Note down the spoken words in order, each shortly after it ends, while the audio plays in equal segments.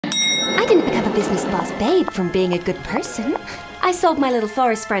a business boss babe from being a good person. I sold my little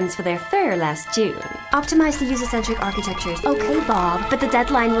forest friends for their fair last June. Optimize the user-centric architectures. Okay, Bob, but the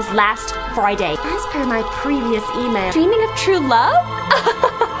deadline was last Friday. As per my previous email. Dreaming of true love?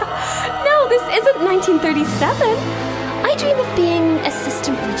 No, this isn't 1937. I dream of being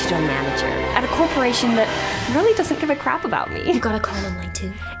assistant regional manager at a corporation that really doesn't give a crap about me. You got a call in line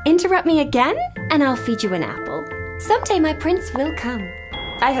 2. Interrupt me again, and I'll feed you an apple. Someday my prince will come.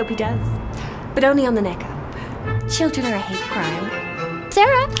 I hope he does. But only on the neck up. Children are a hate crime.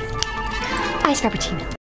 Sarah! Iced frappuccino.